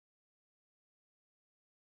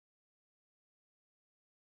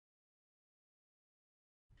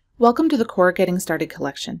Welcome to the Core Getting Started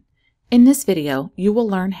collection. In this video, you will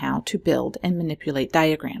learn how to build and manipulate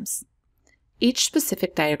diagrams. Each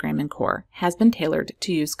specific diagram in Core has been tailored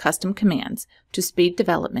to use custom commands to speed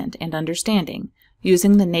development and understanding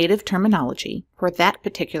using the native terminology for that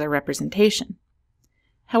particular representation.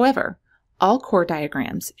 However, all Core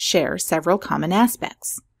diagrams share several common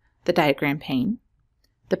aspects: the diagram pane,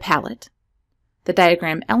 the palette, the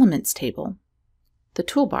diagram elements table, the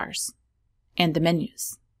toolbars, and the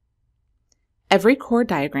menus. Every Core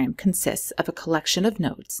diagram consists of a collection of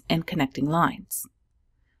nodes and connecting lines.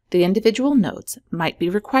 The individual nodes might be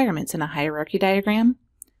requirements in a hierarchy diagram,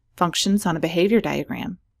 functions on a behavior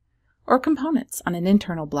diagram, or components on an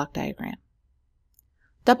internal block diagram.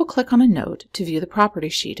 Double-click on a node to view the property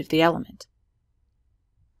sheet of the element.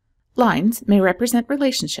 Lines may represent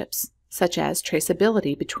relationships, such as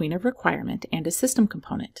traceability between a requirement and a system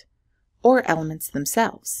component, or elements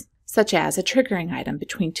themselves, such as a triggering item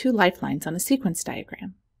between two lifelines on a sequence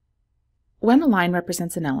diagram. When a line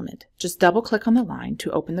represents an element, just double-click on the line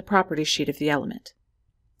to open the property sheet of the element.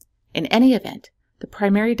 In any event, the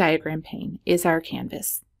primary diagram pane is our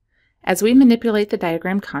canvas. As we manipulate the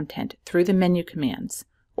diagram content through the menu commands,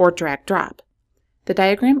 or drag-drop, the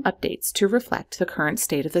diagram updates to reflect the current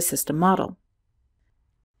state of the system model.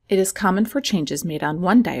 It is common for changes made on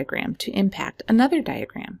one diagram to impact another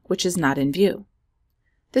diagram, which is not in view.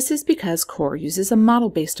 This is because Core uses a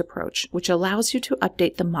model-based approach which allows you to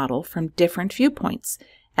update the model from different viewpoints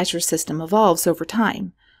as your system evolves over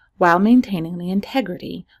time, while maintaining the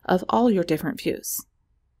integrity of all your different views.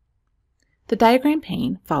 The diagram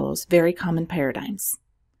pane follows very common paradigms.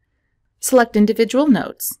 Select individual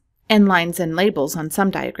nodes and lines and labels on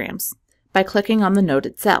some diagrams by clicking on the node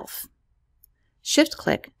itself.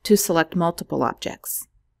 Shift-click to select multiple objects.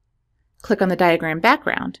 Click on the diagram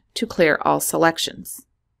background to clear all selections.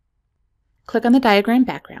 Click on the diagram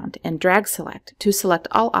background and drag select to select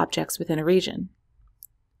all objects within a region.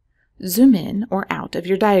 Zoom in or out of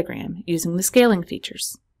your diagram using the scaling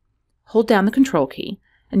features. Hold down the Control key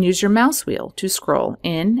and use your mouse wheel to scroll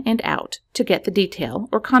in and out to get the detail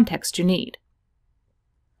or context you need.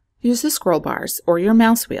 Use the scroll bars or your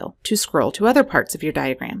mouse wheel to scroll to other parts of your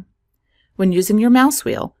diagram. When using your mouse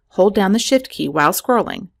wheel, hold down the Shift key while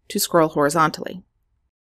scrolling to scroll horizontally.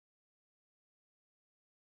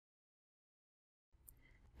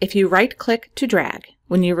 If you right-click to drag,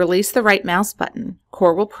 when you release the right mouse button,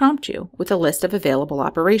 Core will prompt you with a list of available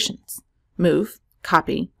operations: move,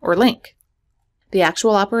 copy, or link. The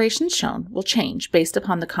actual operations shown will change based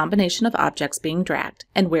upon the combination of objects being dragged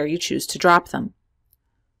and where you choose to drop them.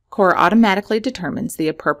 Core automatically determines the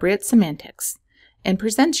appropriate semantics and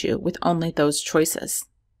presents you with only those choices.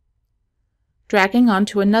 Dragging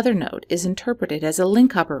onto another node is interpreted as a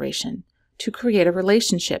link operation to create a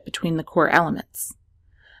relationship between the Core elements.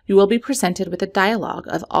 You will be presented with a dialog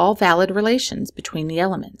of all valid relations between the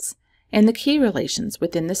elements and the key relations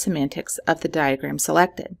within the semantics of the diagram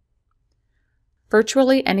selected.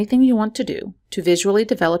 Virtually anything you want to do to visually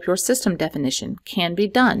develop your system definition can be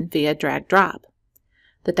done via drag-drop.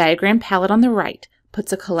 The diagram palette on the right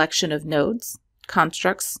puts a collection of nodes,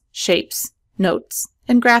 constructs, shapes, notes,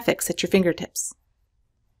 and graphics at your fingertips.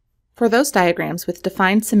 For those diagrams with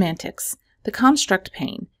defined semantics, the construct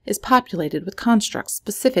pane is populated with constructs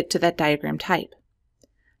specific to that diagram type.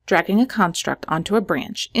 Dragging a construct onto a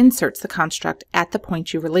branch inserts the construct at the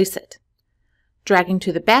point you release it. Dragging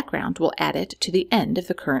to the background will add it to the end of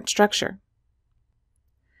the current structure.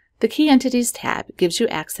 The Key Entities tab gives you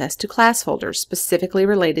access to class folders specifically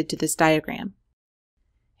related to this diagram.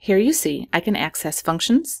 Here you see I can access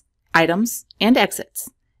functions, items, and exits,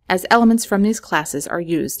 as elements from these classes are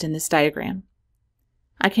used in this diagram.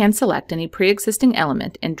 I can select any pre-existing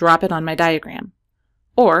element and drop it on my diagram,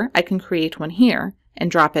 or I can create one here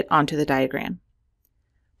and drop it onto the diagram.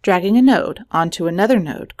 Dragging a node onto another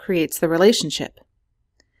node creates the relationship.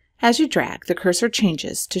 As you drag, the cursor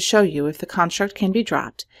changes to show you if the construct can be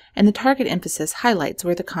dropped, and the target emphasis highlights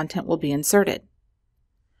where the content will be inserted.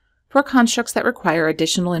 For constructs that require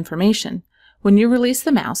additional information, when you release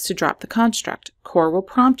the mouse to drop the construct, Core will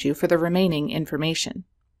prompt you for the remaining information.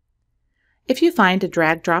 If you find a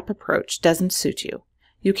drag-drop approach doesn't suit you,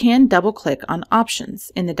 you can double-click on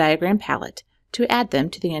Options in the Diagram palette to add them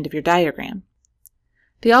to the end of your diagram.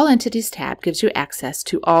 The All Entities tab gives you access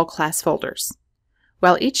to all class folders.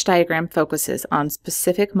 While each diagram focuses on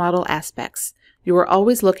specific model aspects, you are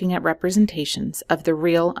always looking at representations of the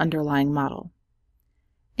real underlying model.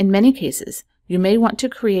 In many cases, you may want to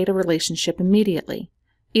create a relationship immediately,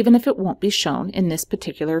 even if it won't be shown in this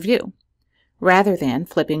particular view, rather than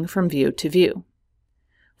flipping from view to view.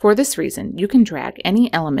 For this reason, you can drag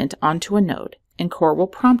any element onto a node and Core will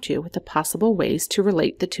prompt you with the possible ways to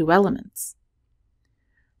relate the two elements.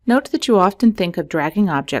 Note that you often think of dragging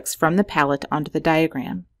objects from the palette onto the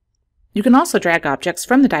diagram. You can also drag objects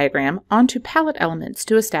from the diagram onto palette elements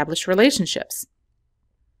to establish relationships.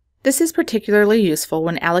 This is particularly useful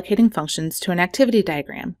when allocating functions to an activity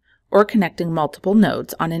diagram or connecting multiple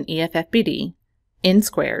nodes on an EFFBD,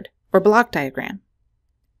 N-squared, or block diagram.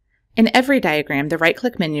 In every diagram, the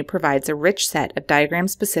right-click menu provides a rich set of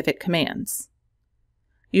diagram-specific commands.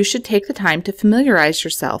 You should take the time to familiarize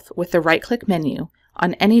yourself with the right-click menu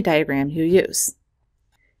on any diagram you use.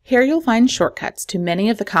 Here you'll find shortcuts to many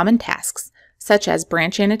of the common tasks, such as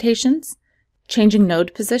branch annotations, changing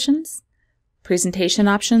node positions, presentation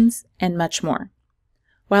options, and much more.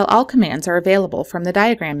 While all commands are available from the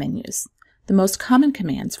diagram menus, the most common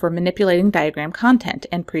commands for manipulating diagram content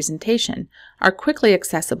and presentation are quickly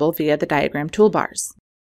accessible via the diagram toolbars.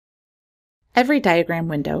 Every diagram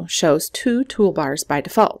window shows two toolbars by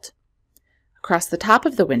default. Across the top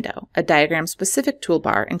of the window, a diagram-specific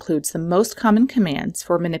toolbar includes the most common commands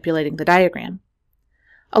for manipulating the diagram.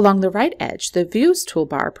 Along the right edge, the Views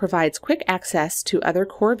toolbar provides quick access to other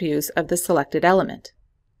core views of the selected element.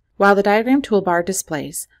 While the diagram toolbar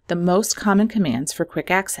displays the most common commands for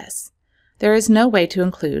quick access, there is no way to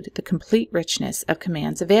include the complete richness of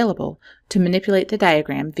commands available to manipulate the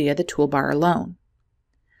diagram via the toolbar alone.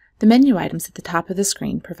 The menu items at the top of the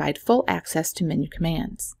screen provide full access to menu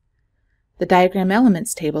commands. The Diagram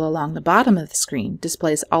Elements table along the bottom of the screen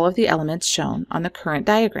displays all of the elements shown on the current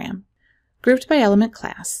diagram. Grouped by element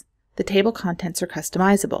class, the table contents are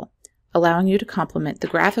customizable, allowing you to complement the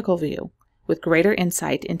graphical view with greater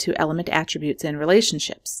insight into element attributes and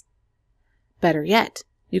relationships. Better yet,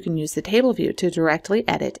 you can use the table view to directly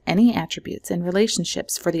edit any attributes and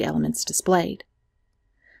relationships for the elements displayed.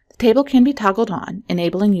 The table can be toggled on,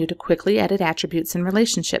 enabling you to quickly edit attributes and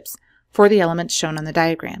relationships for the elements shown on the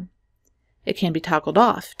diagram. It can be toggled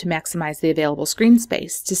off to maximize the available screen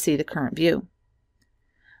space to see the current view.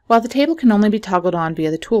 While the table can only be toggled on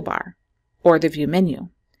via the toolbar, or the View menu,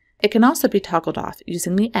 it can also be toggled off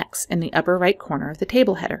using the X in the upper right corner of the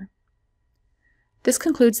table header. This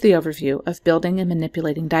concludes the overview of building and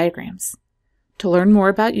manipulating diagrams. To learn more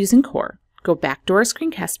about using Core, go back to our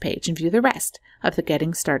screencast page and view the rest of the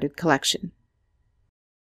Getting Started collection.